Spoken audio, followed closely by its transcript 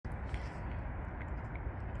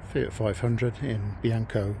Fiat 500 in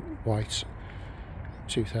Bianco White,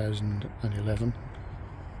 2011.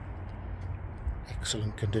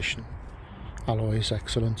 Excellent condition. Alloys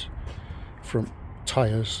excellent. Front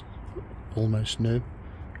tyres almost new.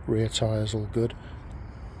 Rear tyres all good.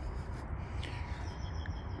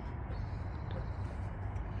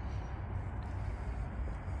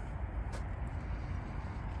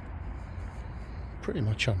 Pretty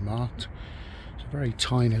much unmarked. It's a very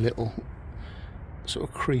tiny little sort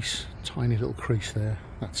of crease, tiny little crease there.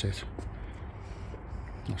 That's it.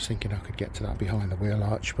 I was thinking I could get to that behind the wheel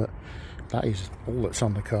arch, but that is all that's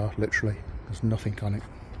on the car, literally. There's nothing on it.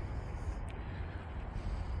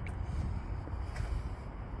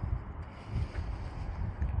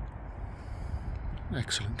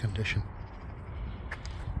 Excellent condition.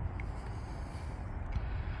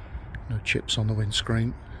 No chips on the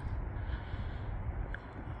windscreen.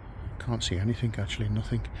 Can't see anything actually,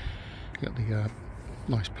 nothing. Got the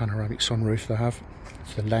nice panoramic sunroof they have.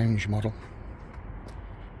 It's the Lounge model.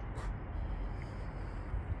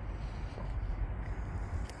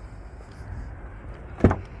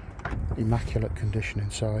 Immaculate condition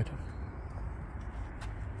inside.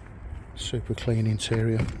 Super clean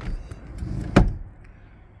interior.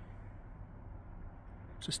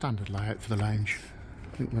 It's a standard layout for the Lounge.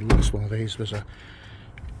 I think the last one of these was a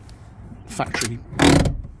factory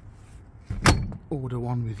order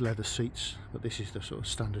one with leather seats, but this is the sort of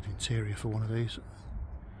standard interior for one of these.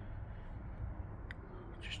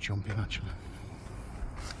 Just jumping actually.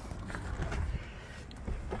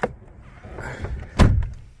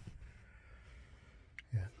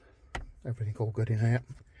 Yeah, everything all good in here.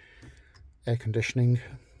 Air conditioning,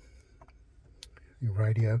 your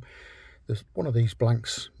radio. There's one of these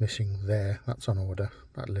blanks missing there, that's on order.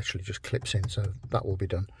 That literally just clips in, so that will be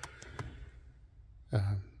done.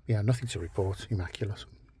 Yeah, nothing to report, immaculate,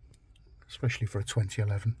 especially for a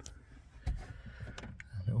 2011. A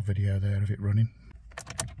little video there of it running.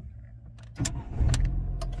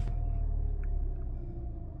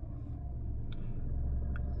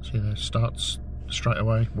 See there, starts straight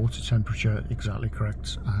away, water temperature exactly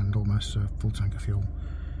correct, and almost a full tank of fuel,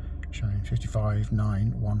 showing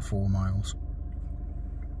 55,914 miles.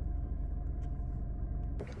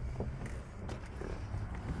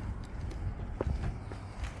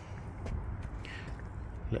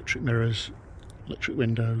 Electric mirrors, electric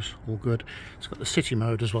windows, all good. It's got the city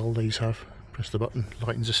mode as well, these have. Press the button,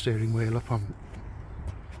 lightens the steering wheel up on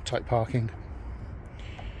tight parking.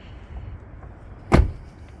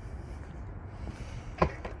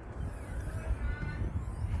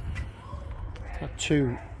 Got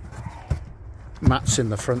two mats in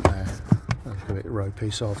the front there. That's a bit row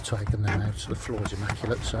piece I've taken them out, so the floor's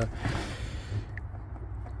immaculate, so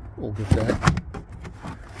all good there.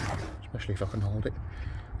 Especially if I can hold it.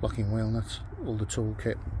 Locking wheel nuts, all the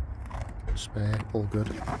toolkit, spare, all good.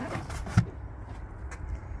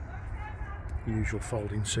 Usual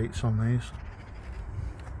folding seats on these.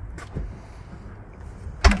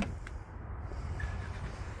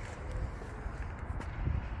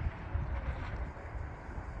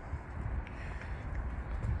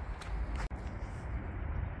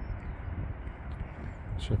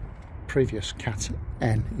 So previous Cat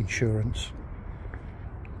N insurance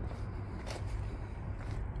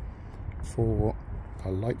for a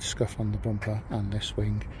light scuff on the bumper and this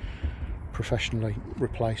wing, professionally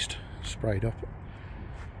replaced, sprayed up.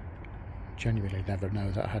 Genuinely never know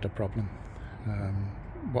that I had a problem.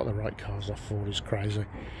 What the right car's off for is crazy.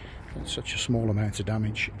 It's such a small amount of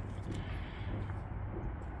damage.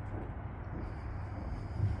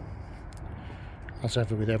 As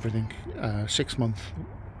ever with everything, 6-month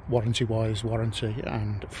warranty wise warranty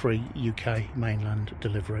and free UK mainland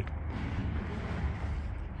delivery.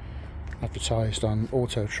 Advertised on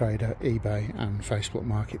Auto Trader, eBay and Facebook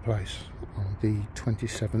Marketplace on the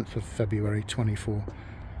 27th of February 24.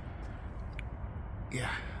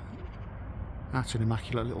 Yeah, that's an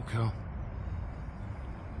immaculate little car.